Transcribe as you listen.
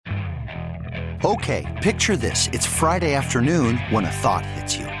Okay, picture this. It's Friday afternoon when a thought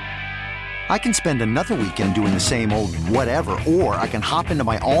hits you. I can spend another weekend doing the same old whatever, or I can hop into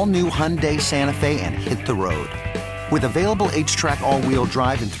my all-new Hyundai Santa Fe and hit the road. With available H-Track all-wheel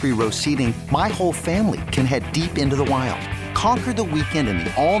drive and 3-row seating, my whole family can head deep into the wild. Conquer the weekend in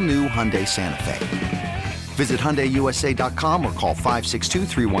the all-new Hyundai Santa Fe. Visit HyundaiUSA.com or call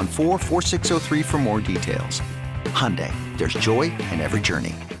 562-314-4603 for more details. Hyundai, there's joy in every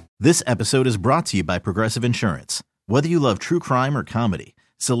journey. This episode is brought to you by Progressive Insurance. Whether you love true crime or comedy,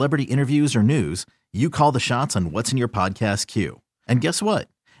 celebrity interviews or news, you call the shots on what's in your podcast queue. And guess what?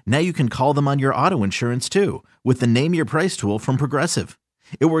 Now you can call them on your auto insurance too with the Name Your Price tool from Progressive.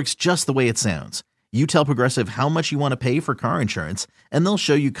 It works just the way it sounds. You tell Progressive how much you want to pay for car insurance, and they'll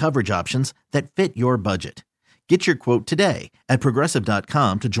show you coverage options that fit your budget. Get your quote today at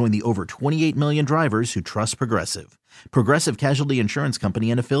Progressive.com to join the over 28 million drivers who trust Progressive. Progressive Casualty Insurance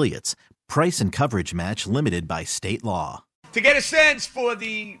Company and Affiliates. Price and coverage match limited by state law. To get a sense for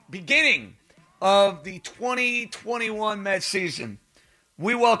the beginning of the 2021 Mets season,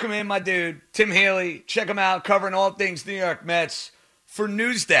 we welcome in my dude, Tim Haley. Check him out, covering all things New York Mets for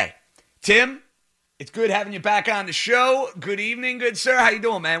Newsday. Tim, it's good having you back on the show. Good evening, good sir. How you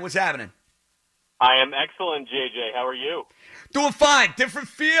doing, man? What's happening? I am excellent, JJ. How are you? Doing fine. Different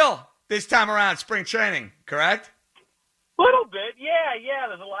feel this time around, spring training, correct? Little bit, yeah.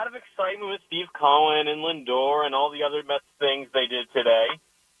 There's a lot of excitement with Steve Cohen and Lindor and all the other Mets things they did today.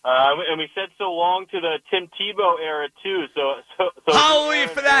 And we said so long to the Tim Tebow era, too. So hallelujah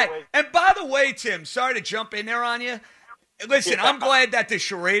for that. And by the way, Tim, sorry to jump in there on you. Listen, I'm glad that the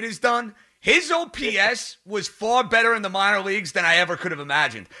charade is done. His OPS was far better in the minor leagues than I ever could have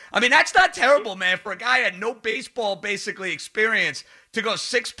imagined. I mean, that's not terrible, man, for a guy who had no baseball basically experience to go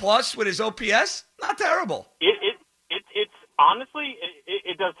 6+ with his OPS. Not terrible. It's honestly,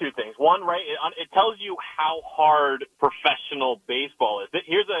 it does two things. One, right, it tells you how hard professional baseball is.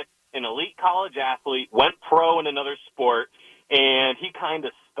 Here's an elite college athlete, went pro in another sport, and he kind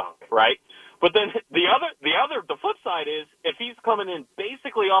of stunk, right? But then the flip side is if he's coming in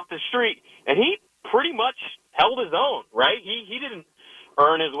basically off the street, and he pretty much held his own, right? He didn't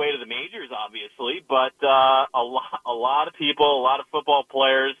earn his way to the majors, obviously, but a lot of people, a lot of football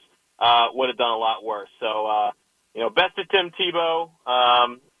players would have done a lot worse. So, best to Tim Tebow.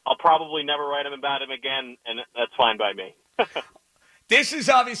 I'll probably never write about him again, and that's fine by me. This is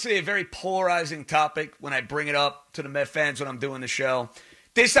obviously a very polarizing topic when I bring it up to the Met fans when I'm doing the show.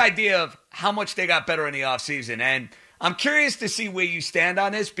 This idea of how much they got better in the offseason. And I'm curious to see where you stand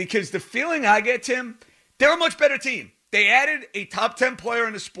on this because the feeling I get, Tim, they're a much better team. They added a top 10 player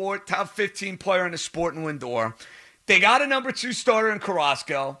in the sport, top 15 player in the sport in Lindor. They got a number 2 starter in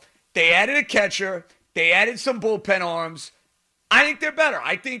Carrasco. They added a catcher. They added some bullpen arms. I think they're better.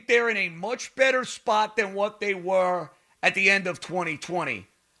 I think they're in a much better spot than what they were at the end of 2020.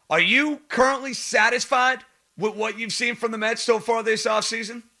 Are you currently satisfied with what you've seen from the Mets so far this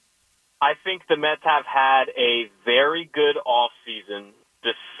offseason? I think the Mets have had a very good offseason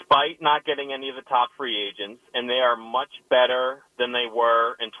despite not getting any of the top free agents, and they are much better than they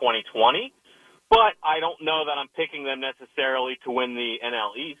were in 2020. But I don't know that I'm picking them necessarily to win the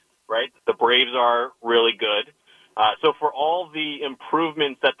NL East, right? The Braves are really good. So for all the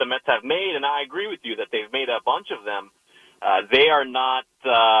improvements that the Mets have made, and I agree with you that they've made a bunch of them, they are not,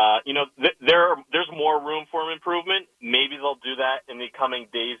 there's more room for improvement. Maybe they'll do that in the coming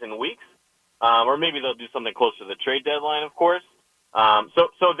days and weeks, or maybe they'll do something close to the trade deadline, of course.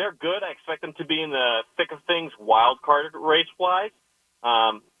 So they're good. I expect them to be in the thick of things wild card race-wise.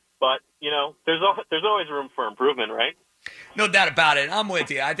 But, there's always room for improvement, right? No doubt about it. I'm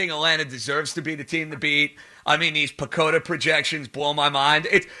with you. I think Atlanta deserves to be the team to beat. I mean, these PECOTA projections blow my mind.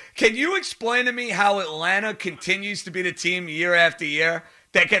 Can you explain to me how Atlanta continues to be the team year after year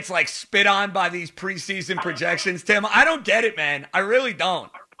that gets, spit on by these preseason projections, Tim? I don't get it, man. I really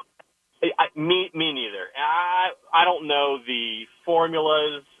don't. Me neither. I don't know the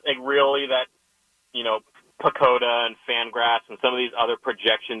formulas, really, that, PECOTA and FanGraphs and some of these other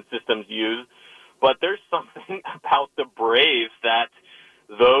projection systems use. But there's something about the Braves that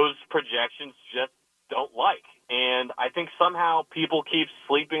those projections just don't like. And I think somehow people keep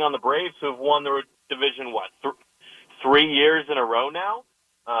sleeping on the Braves, who have won the division, 3 years in a row now?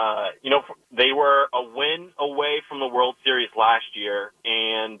 They were a win away from the World Series last year,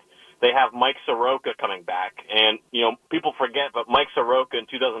 and they have Mike Soroka coming back. And, people forget, but Mike Soroka in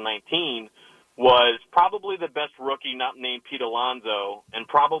 2019 was probably the best rookie not named Pete Alonso and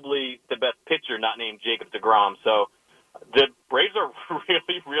probably the best pitcher not named Jacob deGrom. So the Braves are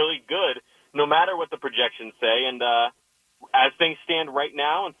really, really good, no matter what the projections say. And as things stand right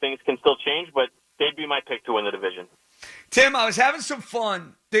now, and things can still change, but they'd be my pick to win the division. Tim, I was having some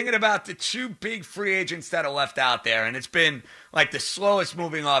fun thinking about the two big free agents that are left out there, and it's been like the slowest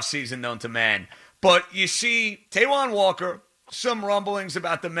moving offseason known to man. But you see Taijuan Walker, some rumblings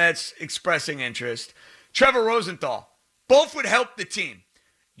about the Mets expressing interest. Trevor Rosenthal, both would help the team.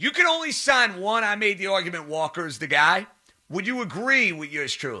 You can only sign one. I made the argument Walker's the guy. Would you agree with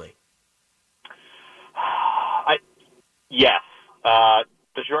yours truly? Yes.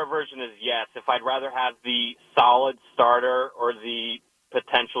 The short version is yes. If I'd rather have the solid starter or the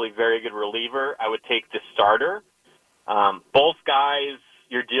potentially very good reliever, I would take the starter. Both guys,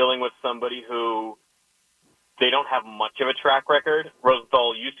 you're dealing with somebody who they don't have much of a track record.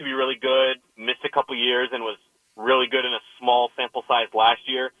 Rosenthal used to be really good, missed a couple years, and was really good in a small sample size last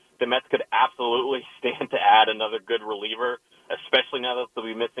year. The Mets could absolutely stand to add another good reliever, especially now that they'll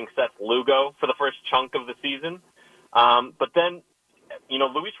be missing Seth Lugo for the first chunk of the season. But then,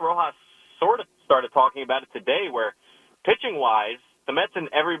 Luis Rojas sort of started talking about it today, where pitching-wise, the Mets and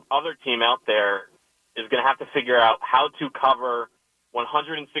every other team out there is going to have to figure out how to cover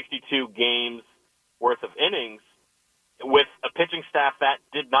 162 games worth of innings with a pitching staff that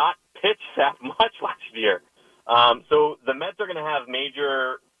did not pitch that much last year. So the Mets are going to have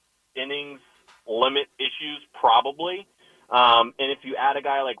major innings limit issues probably. And if you add a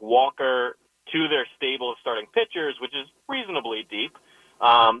guy like Walker to their stable of starting pitchers, which is reasonably deep,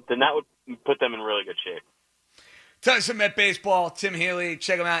 then that would put them in really good shape. Tell us some Met baseball. Tim Healy,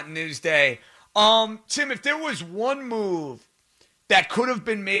 check him out in Newsday. Tim, if there was one move that could have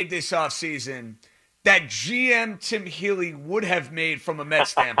been made this offseason that GM Tim Healy would have made from a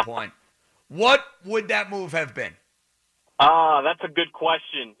Mets standpoint, what would that move have been? That's a good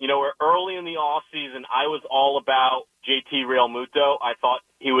question. We're early in the offseason. I was all about JT Realmuto. I thought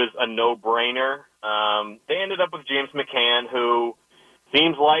he was a no-brainer. They ended up with James McCann, who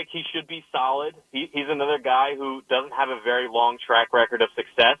seems like he should be solid. He's another guy who doesn't have a very long track record of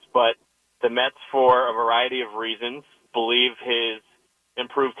success, but the Mets, for a variety of reasons, believe his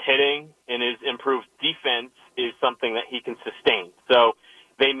improved hitting and his improved defense is something that he can sustain. So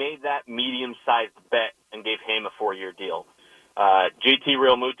they made that medium-sized bet and gave him a 4-year deal. JT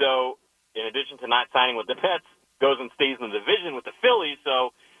Realmuto, in addition to not signing with the Mets, goes and stays in the division with the Phillies, so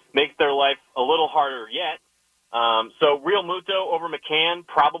makes their life a little harder yet. So Realmuto over McCann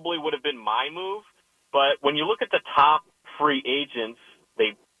probably would have been my move, but when you look at the top free agents,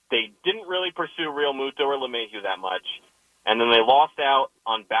 they didn't really pursue Realmuto or LeMahieu that much, and then they lost out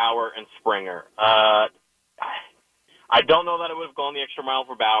on Bauer and Springer. I don't know that I would have gone the extra mile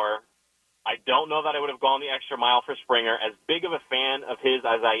for Bauer. I don't know that I would have gone the extra mile for Springer, as big of a fan of his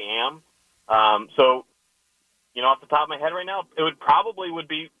as I am. So, off the top of my head right now, it would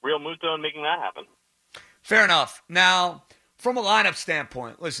be Realmuto and making that happen. Fair enough. Now, from a lineup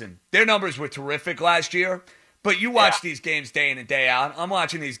standpoint, listen, their numbers were terrific last year, but you watch these games day in and day out. I'm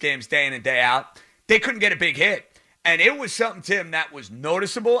watching these games day in and day out. They couldn't get a big hit. And it was something, Tim, that was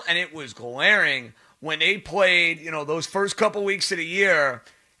noticeable, and it was glaring when they played, those first couple weeks of the year.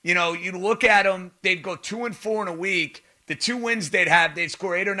 You look at them, they'd go 2-4 in a week. The 2 wins they'd have, they'd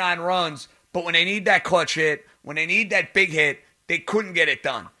score 8 or 9 runs. But when they need that clutch hit, when they need that big hit, they couldn't get it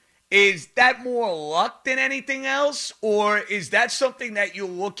done. Is that more luck than anything else? Or is that something that you're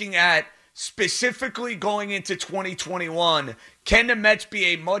looking at specifically going into 2021? Can the Mets be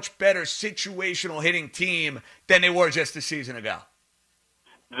a much better situational hitting team than they were just a season ago?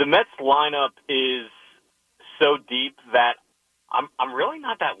 The Mets lineup is so deep that I'm really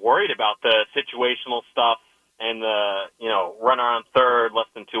not that worried about the situational stuff and the, runner on third, less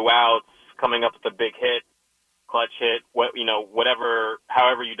than 2 outs, coming up with a big hit, clutch hit, whatever,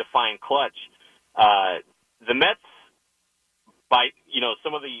 however you define clutch. The Mets, by,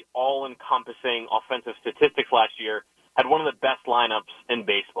 some of the all-encompassing offensive statistics last year, had one of the best lineups in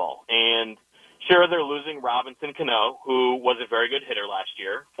baseball. And sure, they're losing Robinson Cano, who was a very good hitter last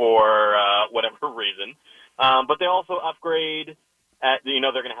year for whatever reason. But they also upgrade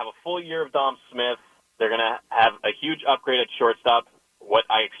they're going to have a full year of Dom Smith. They're going to have a huge upgrade at shortstop, what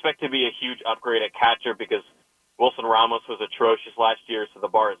I expect to be a huge upgrade at catcher, because Wilson Ramos was atrocious last year, so the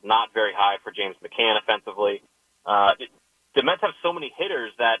bar is not very high for James McCann offensively. The Mets have so many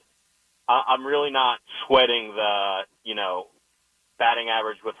hitters that I'm really not sweating the, batting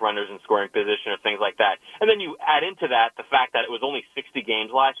average with runners in scoring position or things like that. And then you add into that the fact that it was only 60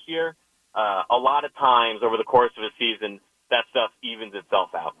 games last year. A lot of times over the course of a season, that stuff evens itself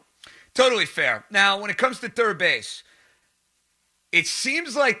out. Totally fair. Now, when it comes to third base, it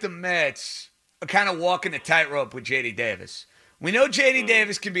seems like the Mets are kind of walking the tightrope with J.D. Davis. We know J.D.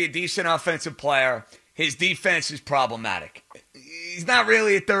 Davis can be a decent offensive player. his defense is problematic. He's not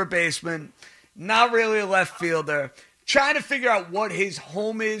really a third baseman, not really a left fielder. Trying to figure out what his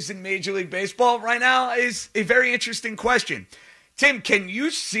home is in Major League Baseball right now is a very interesting question. Tim, can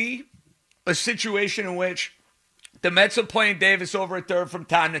you see a situation in which the Mets are playing Davis over at third from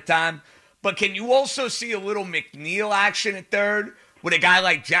time to time, but can you also see a little McNeil action at third with a guy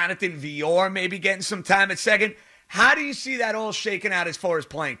like Jonathan Villar maybe getting some time at second? How do you see that all shaking out as far as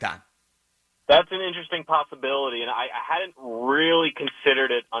playing time? That's an interesting possibility, and I hadn't really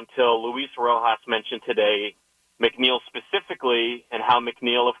considered it until Luis Rojas mentioned today McNeil specifically, and how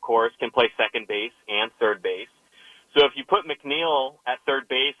McNeil, of course, can play second base and third base. So if you put McNeil at third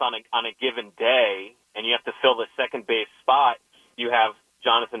base on a given day, and you have to fill the second base spot, you have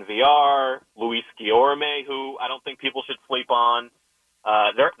Jonathan Villar, Luis Guillorme, who I don't think people should sleep on.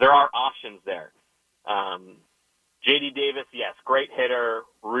 There are options there. J.D. Davis, yes, great hitter,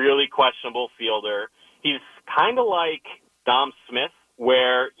 really questionable fielder. He's kind of like Dom Smith,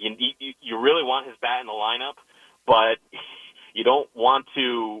 where you really want his bat in the lineup, but you don't want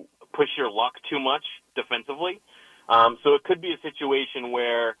to push your luck too much defensively. So it could be a situation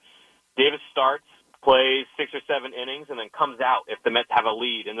where Davis starts, plays 6 or 7 innings, and then comes out if the Mets have a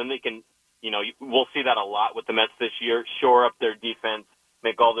lead. And then they can, we'll see that a lot with the Mets this year, shore up their defense,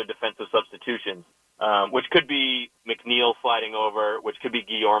 make all their defensive substitutions, which could be McNeil sliding over, which could be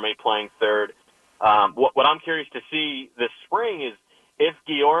Guillorme playing third. What I'm curious to see this spring is if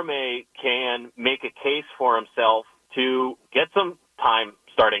Guillorme can make a case for himself to get some time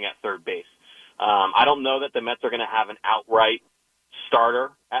starting at third base. I don't know that the Mets are going to have an outright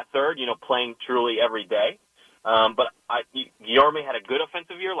starter at third, playing truly every day. But Guillorme had a good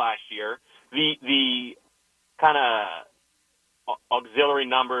offensive year last year. The kind of auxiliary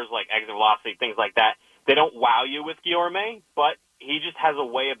numbers like exit velocity, things like that, they don't wow you with Guillorme, but he just has a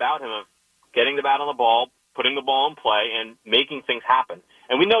way about him of getting the bat on the ball, putting the ball in play, and making things happen.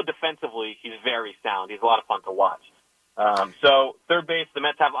 And we know defensively he's very sound. He's a lot of fun to watch. So third base, the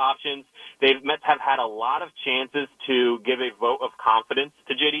Mets have options. Mets have had a lot of chances to give a vote of confidence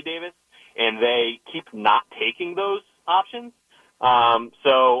to J.D. Davis, and they keep not taking those options.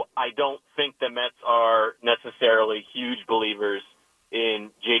 So I don't think the Mets are necessarily huge believers in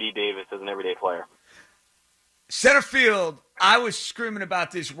J.D. Davis as an everyday player. Center field, I was screaming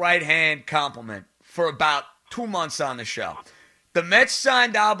about this right-hand compliment for about 2 months on the show. The Mets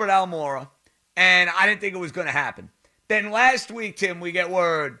signed Albert Almora, and I didn't think it was going to happen. Then last week, Tim, we get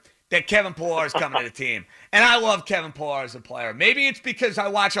word that Kevin Pillar is coming to the team. And I love Kevin Pillar as a player. Maybe it's because I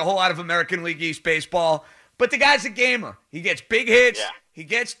watch a whole lot of American League East baseball, but the guy's a gamer. He gets big hits. Yeah. He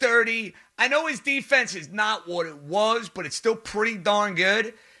gets dirty. I know his defense is not what it was, but it's still pretty darn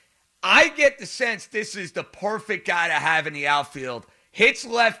good. I get the sense this is the perfect guy to have in the outfield. Hits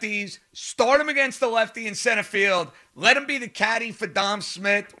lefties, start him against the lefty in center field, let him be the caddy for Dom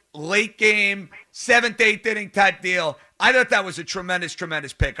Smith, late game, 7th, 8th inning type deal. I thought that was a tremendous,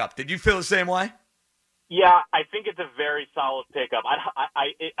 tremendous pickup. Did you feel the same way? Yeah, I think it's a very solid pickup.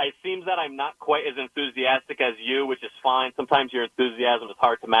 It seems that I'm not quite as enthusiastic as you, which is fine. Sometimes your enthusiasm is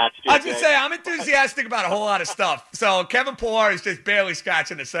hard to match. I was going to say, I'm enthusiastic about a whole lot of stuff. So Kevin Pillar is just barely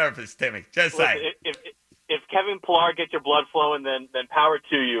scratching the surface, Timmy. Just saying. If Kevin Pillar gets your blood flowing, then power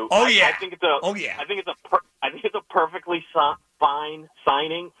to you. Oh yeah. I think it's a perfectly fine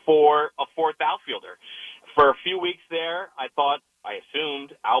signing for a fourth outfielder. For a few weeks there, I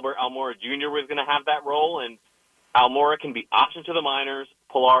assumed Albert Almora Jr. was going to have that role, and Almora can be optioned to the minors.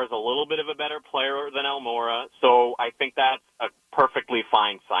 Pillar is a little bit of a better player than Almora, so I think that's a perfectly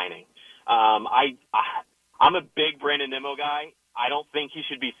fine signing. I'm a big Brandon Nimmo guy. I don't think he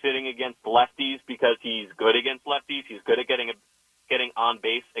should be sitting against lefties because he's good against lefties. He's good at getting on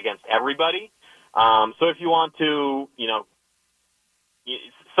base against everybody. So if you want to,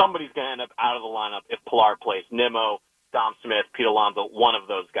 somebody's going to end up out of the lineup if Pillar plays. Nimmo, Dom Smith, Pete Alonso, one of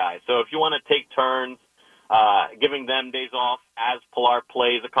those guys. So if you want to take turns, giving them days off as Pillar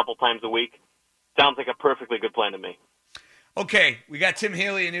plays a couple times a week, sounds like a perfectly good plan to me. Okay, we got Tim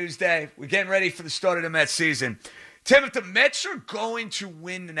Healy in Newsday. We're getting ready for the start of the Mets season. Tim, if the Mets are going to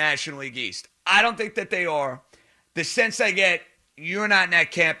win the National League East, I don't think that they are. The sense I get, you're not in that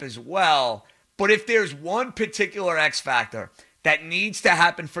camp as well. But if there's one particular X factor that needs to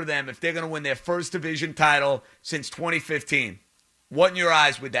happen for them if they're going to win their first division title since 2015, what in your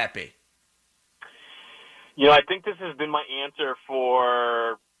eyes would that be? I think this has been my answer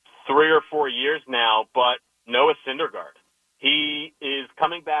for 3 or 4 years now, but Noah Syndergaard. He is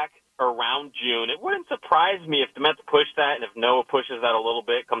coming back around June. It wouldn't surprise me if the Mets push that, and if Noah pushes that a little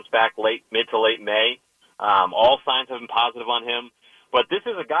bit, comes back mid to late May. All signs have been positive on him. But this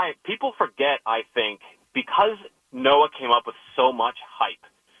is a guy, people forget, I think, because Noah came up with so much hype.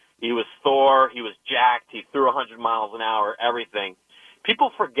 He was Thor, he was jacked, he threw 100 miles an hour, everything.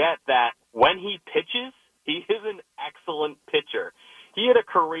 People forget that when he pitches, he is an excellent pitcher. He had a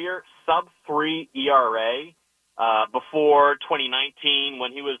career sub-3 ERA before 2019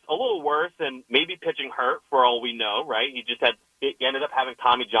 when he was a little worse and maybe pitching hurt for all we know, right? He ended up having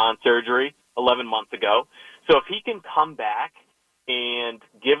Tommy John surgery 11 months ago. So if he can come back and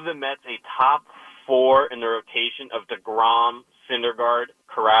give the Mets a top 4 in the rotation of DeGrom, Syndergaard,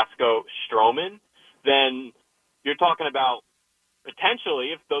 Carrasco, Stroman, then you're talking about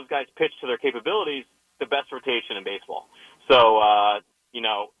potentially, if those guys pitch to their capabilities, the best rotation in baseball. So,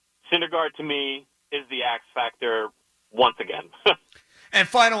 Syndergaard to me is the X factor once again. And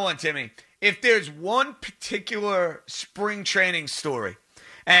final one, Timmy. If there's one particular spring training story,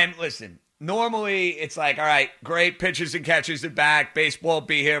 and listen, normally it's like, all right, great pitchers and catchers are back. Baseball will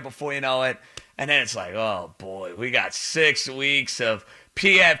be here before you know it. And then it's like, oh, boy, we got 6 weeks of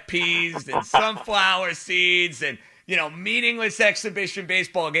PFPs and sunflower seeds and, meaningless exhibition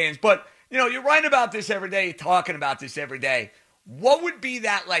baseball games. But, you're writing about this every day, talking about this every day. What would be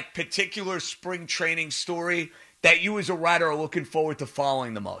that, particular spring training story that you as a writer are looking forward to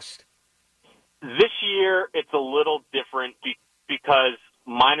following the most? This year, it's a little different because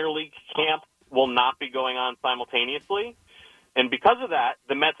minor league camp will not be going on simultaneously. And because of that,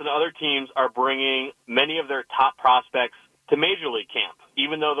 the Mets and other teams are bringing many of their top prospects to Major League camp,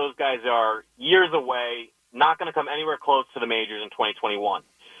 even though those guys are years away, not going to come anywhere close to the majors in 2021.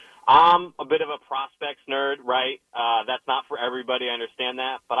 I'm a bit of a prospects nerd, right? That's not for everybody, I understand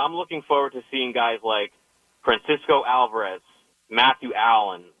that. But I'm looking forward to seeing guys like Francisco Alvarez, Matthew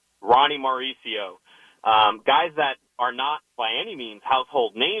Allen, Ronnie Mauricio, guys that are not by any means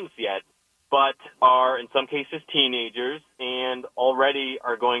household names yet, but are in some cases teenagers and already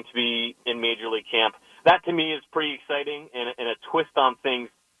are going to be in Major League camp. That to me is pretty exciting and a twist on things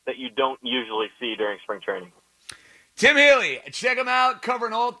that you don't usually see during spring training. Tim Healy, check him out,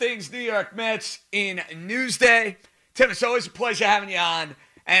 covering all things New York Mets in Newsday. Tim, it's always a pleasure having you on,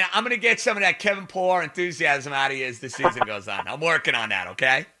 and I'm going to get some of that Kevin Pillar enthusiasm out of you as the season goes on. I'm working on that,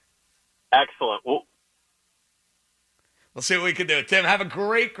 okay? Excellent. We'll see what we can do. Tim, have a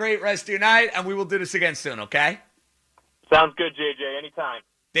great, great rest of your night, and we will do this again soon, okay? Sounds good, JJ. Anytime.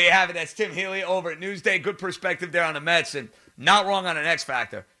 There you have it. That's Tim Healy over at Newsday. Good perspective there on the Mets, and not wrong on an X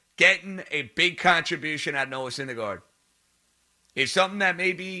factor. Getting a big contribution out of Noah Syndergaard is something that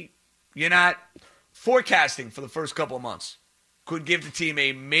maybe you're not forecasting for the first couple of months. Could give the team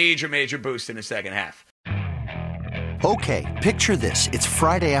a major, major boost in the second half. Okay, picture this. It's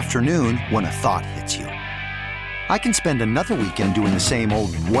Friday afternoon when a thought hits you. I can spend another weekend doing the same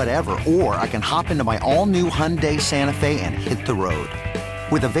old whatever, or I can hop into my all-new Hyundai Santa Fe and hit the road.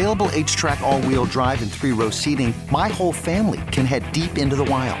 With available H-Track all-wheel drive and 3-row seating, my whole family can head deep into the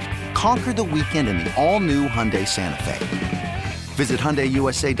wild. Conquer the weekend in the all-new Hyundai Santa Fe. Visit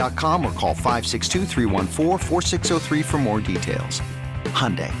HyundaiUSA.com or call 562-314-4603 for more details.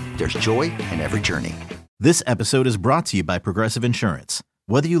 Hyundai, there's joy in every journey. This episode is brought to you by Progressive Insurance.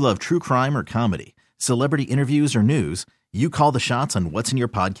 Whether you love true crime or comedy, celebrity interviews or news, you call the shots on what's in your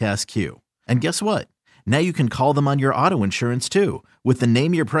podcast queue. And guess what? Now you can call them on your auto insurance too with the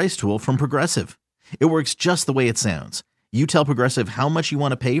Name Your Price tool from Progressive. It works just the way it sounds. You tell Progressive how much you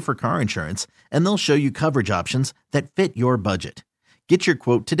want to pay for car insurance, and they'll show you coverage options that fit your budget. Get your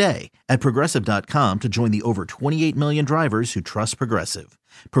quote today at Progressive.com to join the over 28 million drivers who trust Progressive.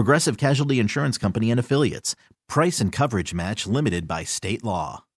 Progressive Casualty Insurance Company and Affiliates. Price and coverage match limited by state law.